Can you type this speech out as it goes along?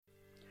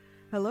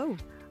Hello,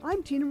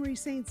 I'm Tina Marie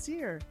St.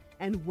 Cyr,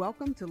 and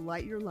welcome to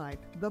Light Your Life,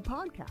 the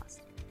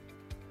podcast.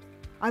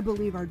 I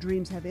believe our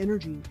dreams have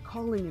energy,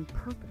 calling, and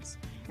purpose,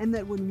 and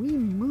that when we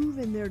move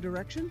in their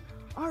direction,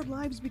 our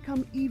lives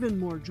become even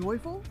more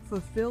joyful,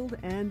 fulfilled,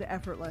 and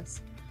effortless.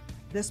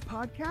 This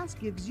podcast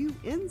gives you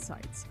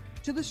insights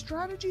to the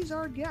strategies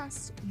our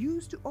guests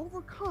use to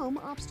overcome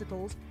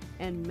obstacles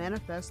and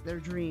manifest their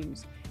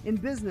dreams in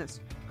business,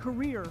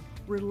 career,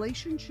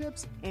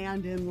 relationships,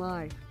 and in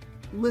life.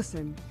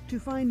 Listen to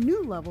find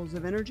new levels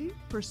of energy,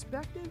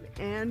 perspective,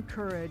 and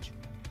courage.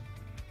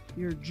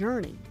 Your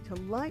journey to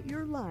light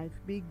your life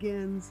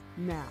begins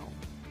now.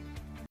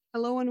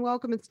 Hello and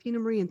welcome. It's Tina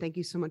Marie, and thank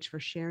you so much for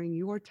sharing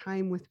your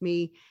time with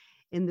me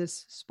in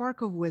this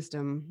spark of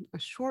wisdom, a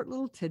short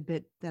little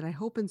tidbit that I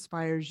hope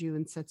inspires you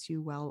and sets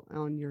you well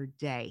on your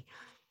day.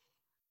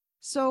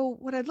 So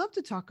what I'd love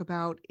to talk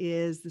about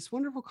is this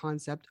wonderful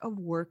concept of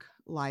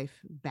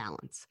work-life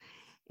balance.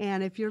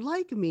 And if you're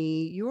like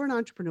me, you're an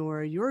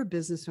entrepreneur, you're a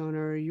business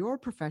owner, you're a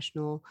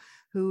professional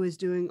who is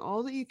doing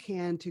all that you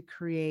can to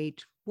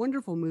create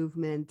wonderful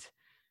movement,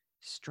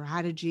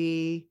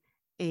 strategy,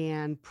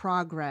 and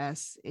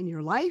progress in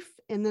your life,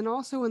 and then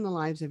also in the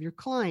lives of your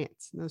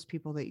clients and those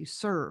people that you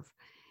serve.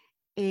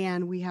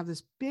 And we have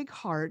this big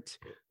heart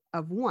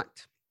of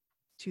want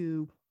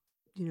to,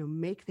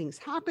 make things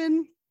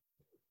happen,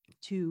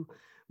 to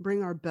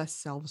bring our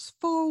best selves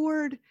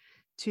forward,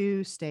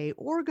 to stay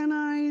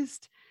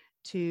organized,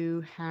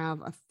 to have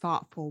a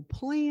thoughtful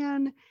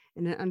plan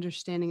and an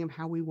understanding of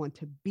how we want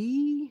to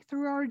be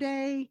through our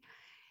day.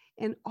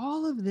 And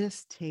all of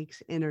this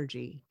takes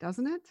energy,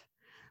 doesn't it?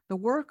 The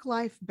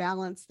work-life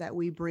balance that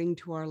we bring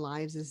to our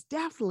lives is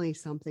definitely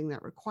something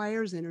that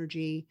requires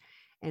energy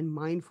and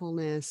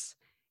mindfulness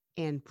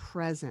and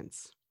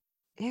presence.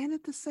 And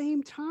at the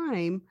same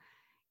time,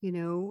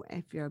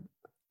 if you're an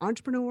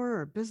entrepreneur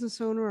or business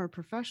owner or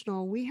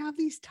professional, we have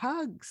these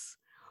tugs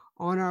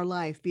on our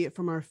life, be it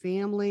from our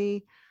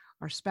family,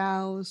 our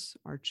spouse,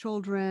 our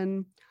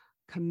children,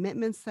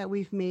 commitments that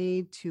we've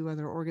made to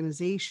other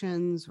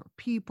organizations or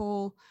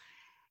people.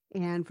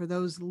 And for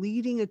those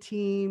leading a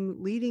team,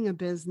 leading a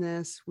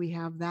business, we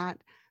have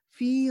that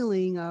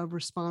feeling of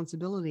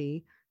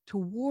responsibility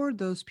toward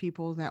those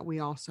people that we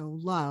also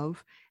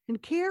love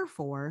and care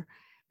for,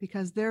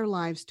 because their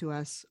lives to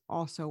us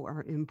also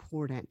are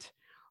important.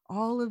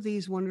 All of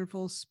these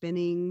wonderful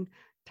spinning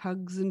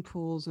tugs and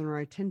pulls on our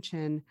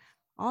attention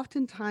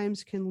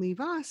oftentimes can leave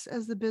us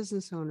as the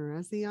business owner,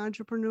 as the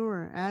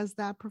entrepreneur, as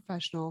that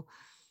professional,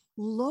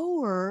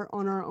 lower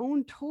on our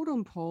own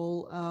totem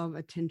pole of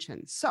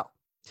attention. So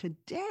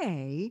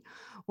today,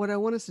 what I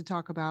want us to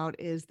talk about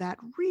is that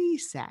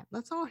reset.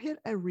 Let's all hit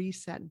a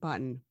reset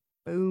button.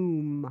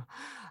 Boom,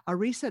 a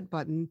reset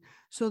button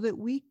so that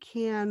we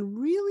can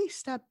really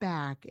step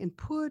back and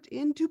put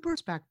into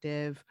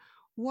perspective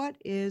what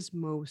is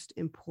most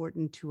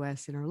important to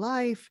us in our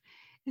life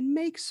and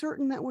make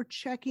certain that we're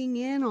checking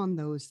in on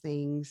those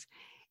things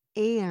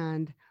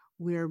and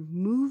we're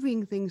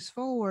moving things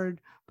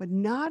forward, but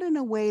not in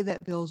a way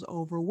that feels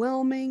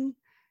overwhelming,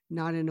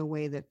 not in a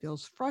way that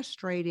feels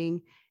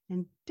frustrating,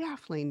 and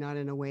definitely not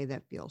in a way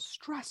that feels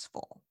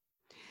stressful.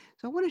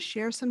 So I want to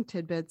share some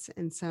tidbits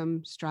and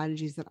some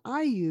strategies that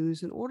I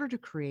use in order to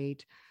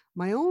create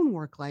my own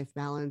work-life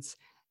balance,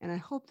 and I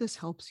hope this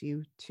helps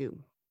you too.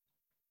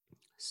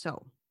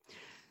 So,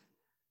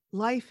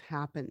 life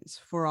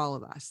happens for all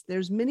of us.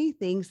 There's many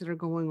things that are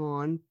going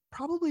on,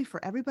 probably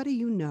for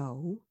everybody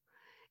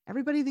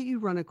everybody that you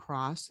run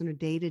across on a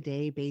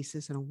day-to-day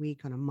basis, on a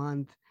week, on a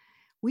month.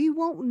 We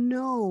won't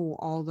know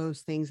all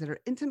those things that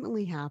are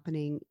intimately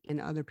happening in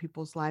other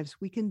people's lives.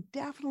 We can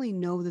definitely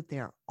know that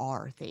there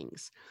are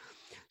things.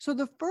 So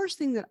the first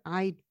thing that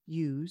I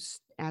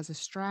use as a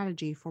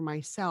strategy for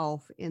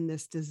myself in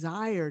this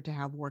desire to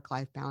have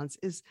work-life balance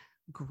is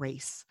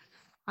grace.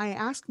 I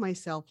ask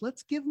myself,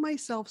 let's give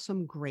myself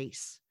some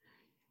grace.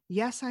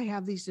 Yes, I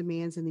have these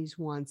demands and these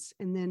wants,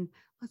 and then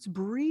let's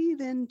breathe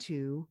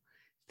into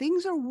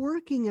things are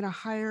working at a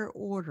higher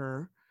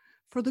order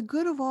for the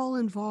good of all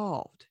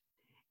involved.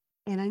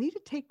 And I need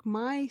to take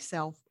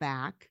myself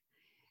back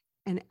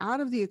and out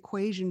of the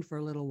equation for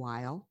a little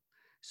while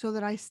so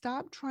that I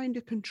stop trying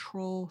to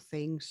control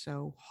things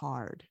so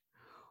hard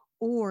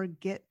or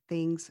get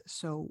things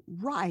so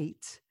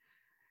right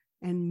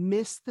and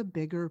miss the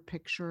bigger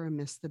picture and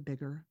miss the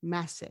bigger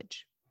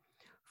message.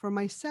 For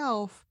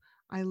myself,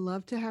 I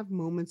love to have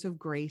moments of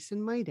grace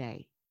in my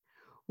day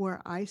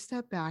where I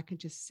step back and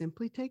just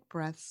simply take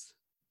breaths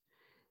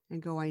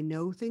and go, I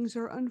know things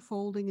are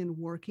unfolding and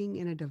working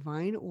in a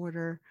divine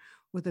order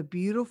with a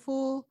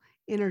beautiful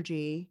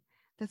energy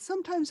that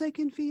sometimes I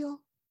can feel.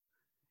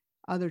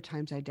 Other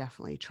times I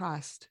definitely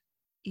trust,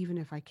 even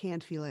if I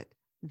can't feel it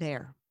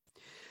there.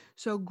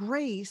 So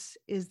grace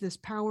is this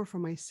power for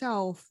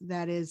myself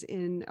that is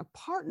in a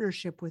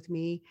partnership with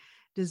me,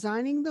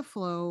 designing the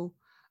flow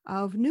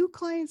of new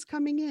clients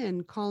coming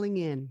in, calling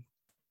in,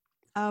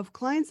 of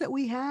clients that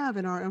we have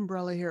in our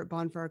umbrella here at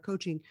Bonfire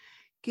Coaching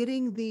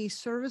getting the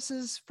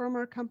services from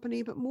our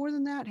company, but more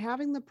than that,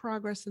 having the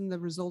progress and the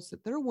results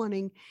that they're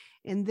wanting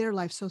in their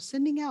life. So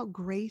sending out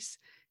grace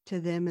to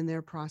them and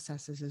their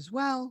processes as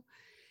well.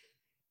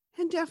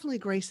 And definitely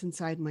grace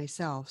inside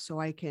myself so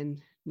I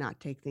can not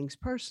take things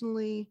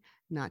personally,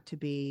 not to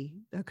be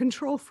a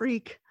control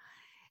freak,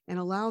 and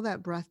allow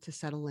that breath to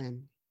settle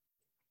in.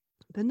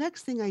 The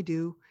next thing I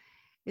do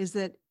is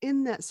that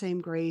in that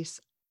same grace,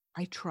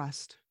 I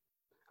trust.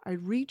 I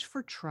reach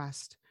for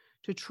trust,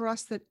 to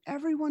trust that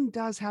everyone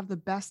does have the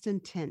best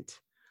intent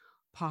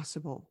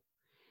possible.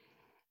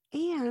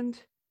 And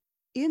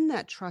in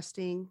that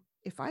trusting,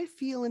 if I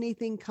feel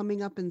anything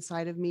coming up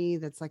inside of me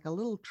that's like a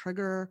little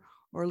trigger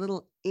or a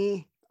little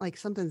like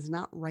something's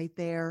not right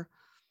there,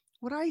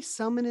 what I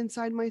summon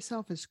inside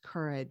myself is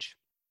courage.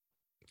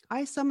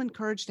 I summon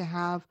courage to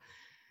have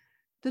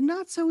the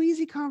not so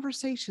easy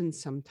conversations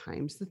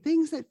sometimes, the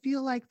things that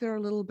feel like they're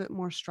a little bit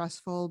more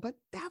stressful, but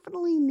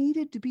definitely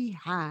needed to be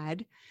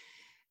had.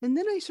 And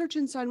then I search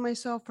inside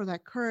myself for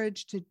that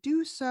courage to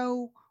do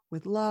so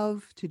with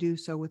love, to do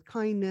so with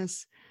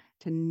kindness,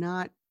 to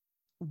not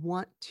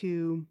want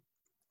to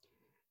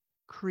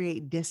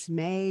create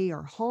dismay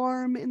or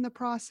harm in the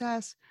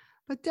process,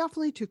 but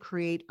definitely to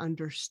create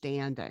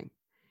understanding.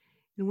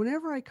 And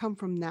whenever I come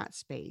from that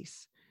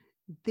space,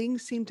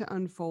 things seem to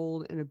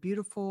unfold in a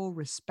beautiful,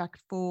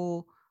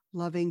 respectful,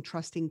 loving,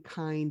 trusting,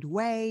 kind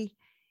way.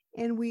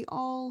 And we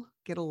all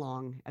get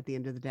along at the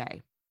end of the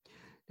day.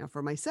 Now,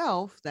 for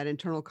myself, that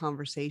internal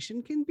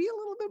conversation can be a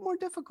little bit more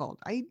difficult.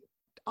 I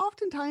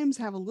oftentimes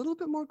have a little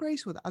bit more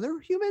grace with other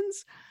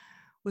humans.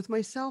 With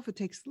myself, it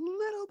takes a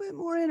little bit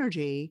more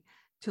energy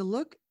to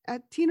look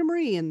at Tina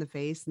Marie in the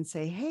face and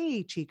say,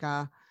 hey,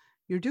 Chica,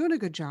 you're doing a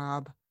good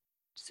job.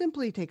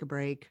 Simply take a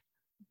break,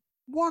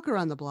 walk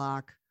around the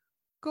block,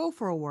 go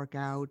for a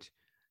workout,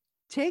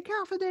 take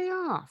half a day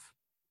off.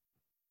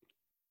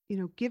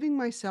 Giving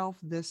myself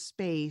this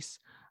space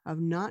of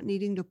not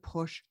needing to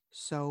push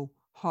so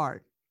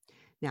hard.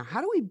 Now,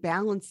 how do we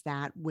balance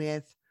that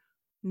with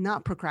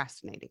not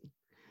procrastinating?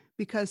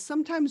 Because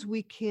sometimes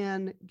we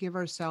can give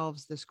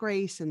ourselves this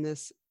grace in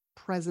this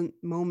present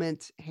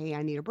moment. Hey,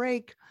 I need a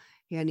break.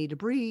 Hey, I need to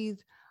breathe.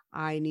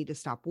 I need to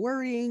stop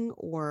worrying,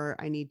 or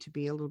I need to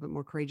be a little bit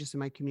more courageous in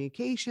my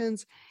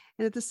communications.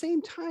 And at the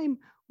same time,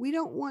 we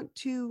don't want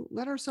to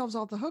let ourselves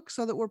off the hook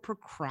so that we're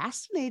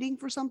procrastinating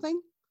for something,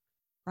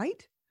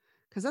 right?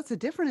 Because that's a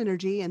different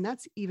energy, and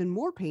that's even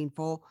more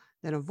painful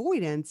than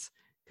avoidance.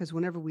 Because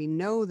whenever we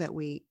know that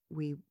we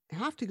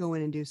have to go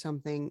in and do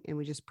something and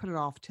we just put it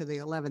off to the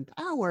 11th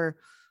hour,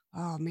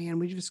 oh man,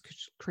 we just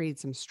created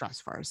some stress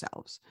for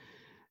ourselves.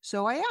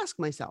 So I ask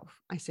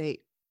myself, I say,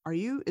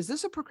 is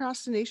this a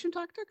procrastination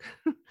tactic?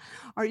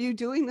 Are you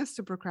doing this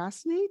to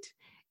procrastinate?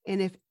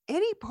 And if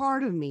any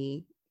part of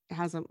me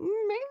has a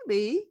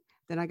maybe,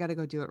 then I got to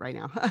go do it right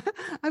now.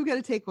 I've got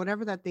to take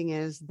whatever that thing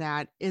is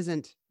that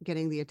isn't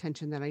getting the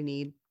attention that I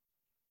need,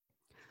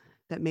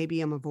 that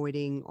maybe I'm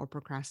avoiding or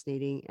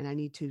procrastinating, and I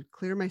need to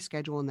clear my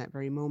schedule in that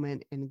very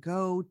moment and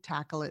go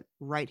tackle it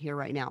right here,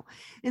 right now.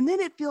 And then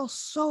it feels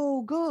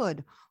so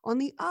good on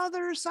the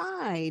other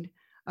side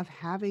of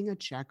having a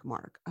check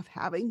mark, of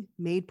having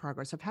made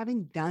progress, of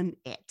having done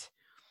it.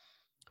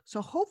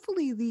 So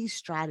hopefully these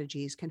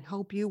strategies can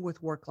help you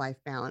with work-life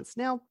balance.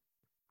 Now,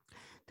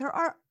 there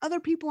are other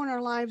people in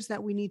our lives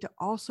that we need to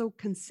also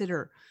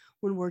consider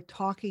when we're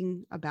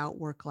talking about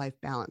work-life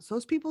balance.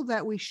 Those people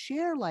that we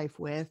share life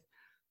with,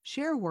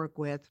 share work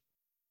with,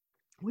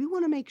 we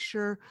want to make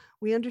sure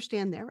we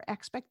understand their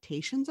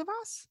expectations of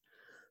us.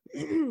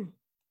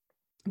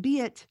 Be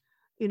it,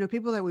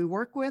 people that we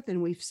work with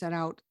and we've set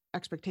out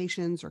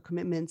expectations or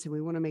commitments, and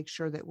we want to make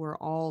sure that we're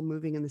all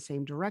moving in the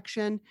same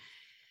direction.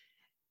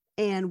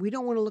 And we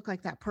don't want to look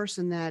like that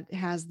person that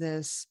has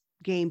this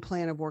game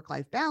plan of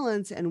work-life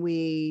balance and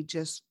we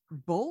just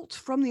bolt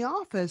from the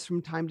office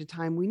from time to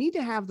time. We need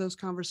to have those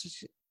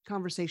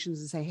conversations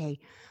and say, hey,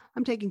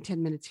 I'm taking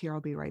 10 minutes here.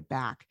 I'll be right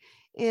back.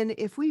 And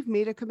if we've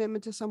made a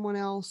commitment to someone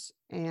else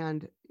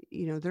and,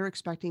 they're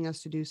expecting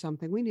us to do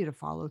something, we need to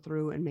follow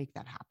through and make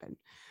that happen.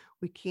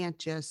 We can't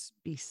just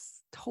be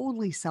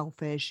totally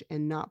selfish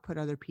and not put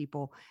other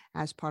people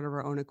as part of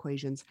our own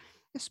equations,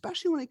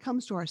 especially when it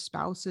comes to our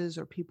spouses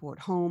or people at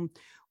home.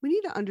 We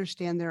need to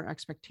understand their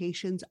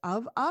expectations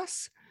of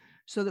us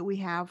so that we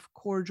have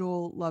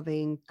cordial,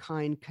 loving,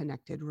 kind,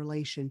 connected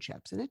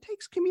relationships. And it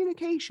takes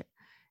communication.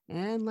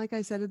 And like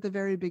I said at the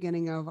very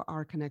beginning of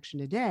our connection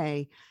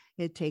today,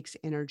 it takes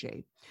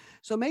energy.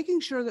 So making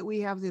sure that we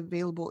have the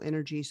available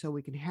energy so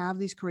we can have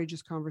these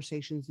courageous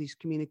conversations, these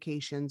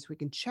communications, we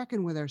can check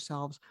in with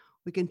ourselves,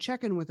 we can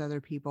check in with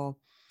other people.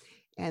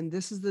 And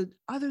this is the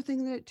other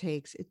thing that it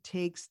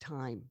takes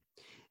time.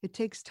 It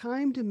takes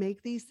time to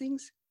make these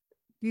things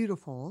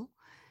beautiful,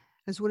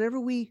 as whenever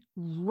we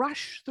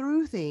rush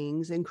through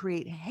things and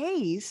create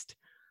haste,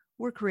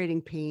 we're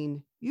creating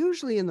pain,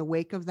 usually in the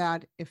wake of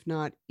that, if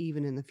not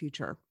even in the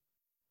future.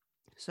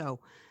 So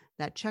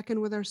that check-in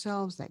with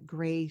ourselves, that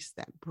grace,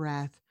 that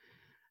breath,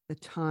 the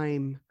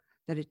time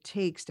that it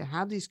takes to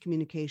have these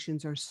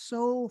communications are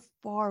so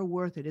far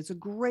worth it. It's a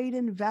great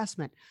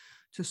investment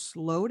to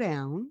slow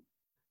down,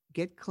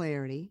 get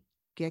clarity,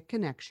 get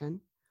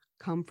connection,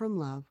 come from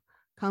love,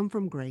 come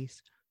from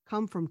grace,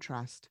 come from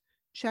trust,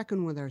 check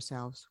in with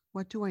ourselves.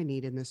 What do I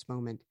need in this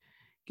moment?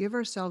 Give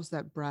ourselves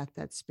that breath,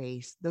 that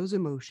space, those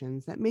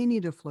emotions that may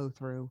need to flow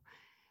through,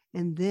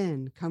 and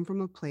then come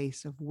from a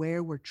place of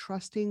where we're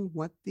trusting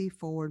what the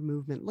forward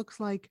movement looks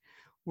like.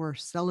 We're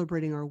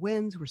celebrating our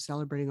wins, we're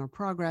celebrating our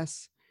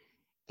progress,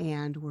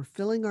 and we're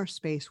filling our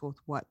space with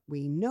what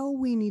we know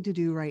we need to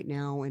do right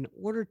now in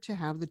order to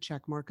have the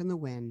check mark and the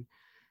win.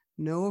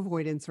 No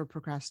avoidance or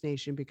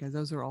procrastination, because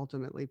those are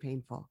ultimately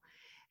painful.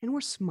 And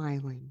we're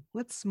smiling.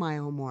 Let's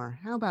smile more.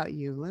 How about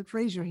you? Let's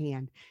raise your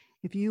hand.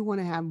 If you want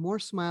to have more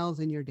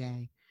smiles in your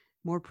day,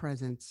 more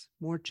presence,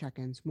 more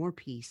check-ins, more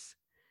peace,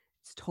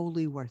 it's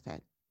totally worth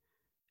it,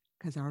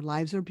 because our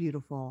lives are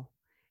beautiful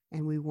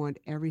and we want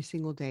every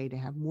single day to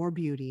have more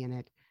beauty in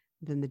it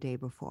than the day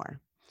before.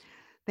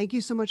 Thank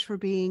you so much for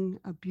being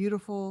a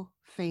beautiful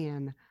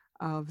fan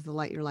of the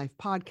Light Your Life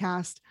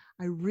podcast.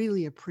 I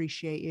really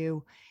appreciate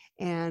you.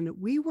 And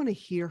we want to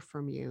hear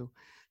from you.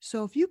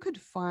 So if you could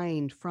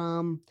find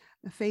from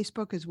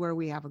Facebook is where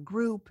we have a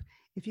group.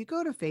 If you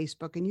go to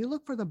Facebook and you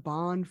look for the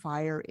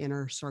Bonfire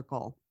Inner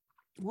Circle,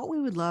 what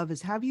we would love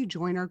is have you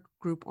join our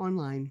group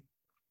online,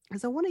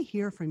 as I want to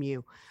hear from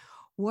you.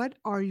 What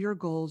are your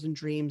goals and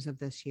dreams of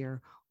this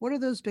year? What are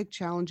those big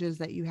challenges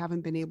that you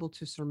haven't been able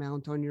to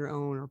surmount on your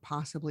own or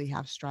possibly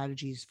have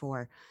strategies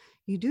for?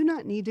 You do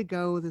not need to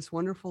go this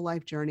wonderful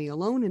life journey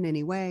alone in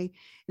any way.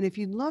 And if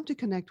you'd love to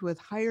connect with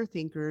higher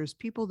thinkers,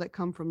 people that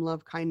come from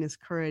love, kindness,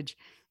 courage,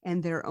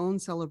 and their own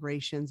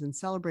celebrations and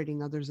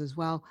celebrating others as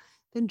well,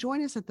 then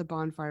join us at the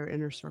Bonfire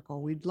Inner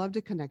Circle. We'd love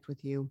to connect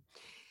with you.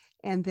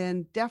 And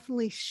then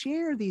definitely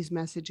share these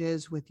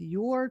messages with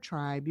your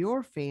tribe,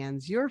 your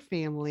fans, your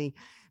family,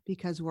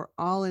 because we're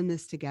all in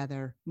this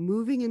together,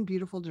 moving in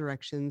beautiful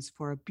directions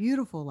for a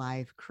beautiful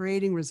life,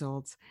 creating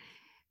results.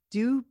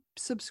 Do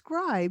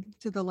subscribe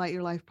to the Light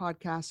Your Life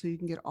podcast so you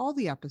can get all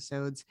the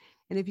episodes.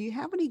 And if you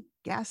have any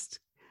guest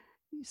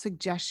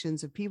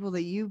suggestions of people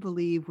that you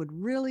believe would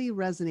really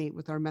resonate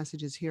with our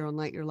messages here on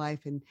Light Your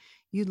Life, and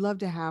you'd love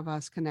to have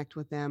us connect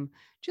with them,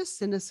 just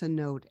send us a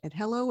note at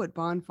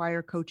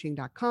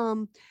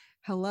hello@bonfirecoaching.com,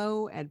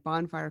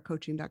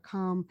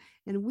 hello@bonfirecoaching.com,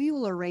 and we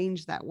will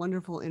arrange that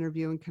wonderful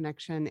interview and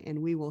connection,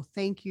 and we will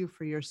thank you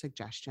for your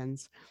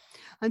suggestions.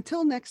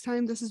 Until next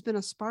time, this has been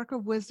a Spark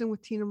of Wisdom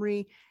with Tina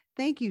Marie.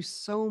 Thank you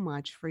so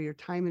much for your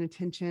time and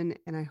attention,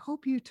 and I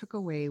hope you took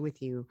away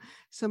with you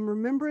some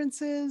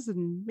remembrances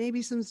and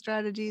maybe some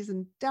strategies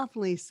and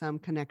definitely some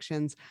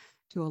connections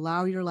to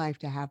allow your life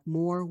to have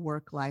more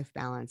work-life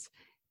balance.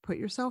 Put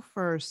yourself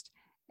first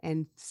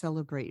and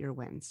celebrate your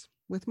wins.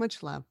 With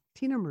much love,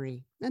 Tina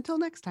Marie. Until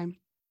next time.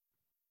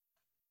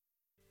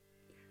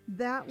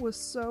 That was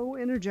so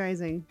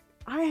energizing.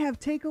 I have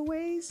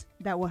takeaways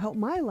that will help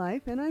my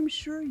life, and I'm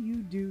sure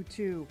you do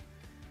too.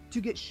 To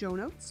get show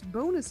notes,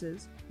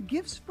 bonuses,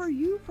 gifts for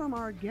you from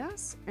our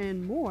guests,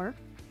 and more,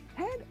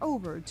 head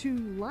over to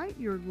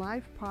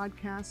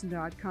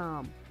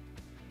lightyourlifepodcast.com.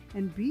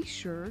 And be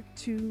sure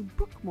to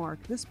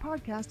bookmark this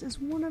podcast as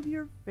one of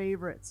your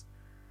favorites.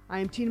 I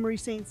am Tina Marie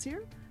St.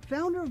 Cyr,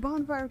 founder of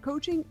Bonfire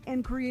Coaching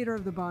and creator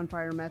of the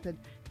Bonfire Method.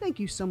 Thank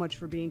you so much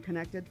for being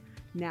connected.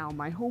 Now,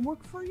 my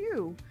homework for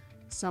you: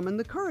 summon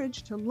the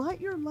courage to light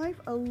your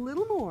life a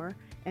little more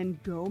and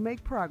go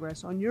make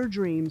progress on your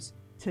dreams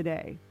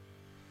today.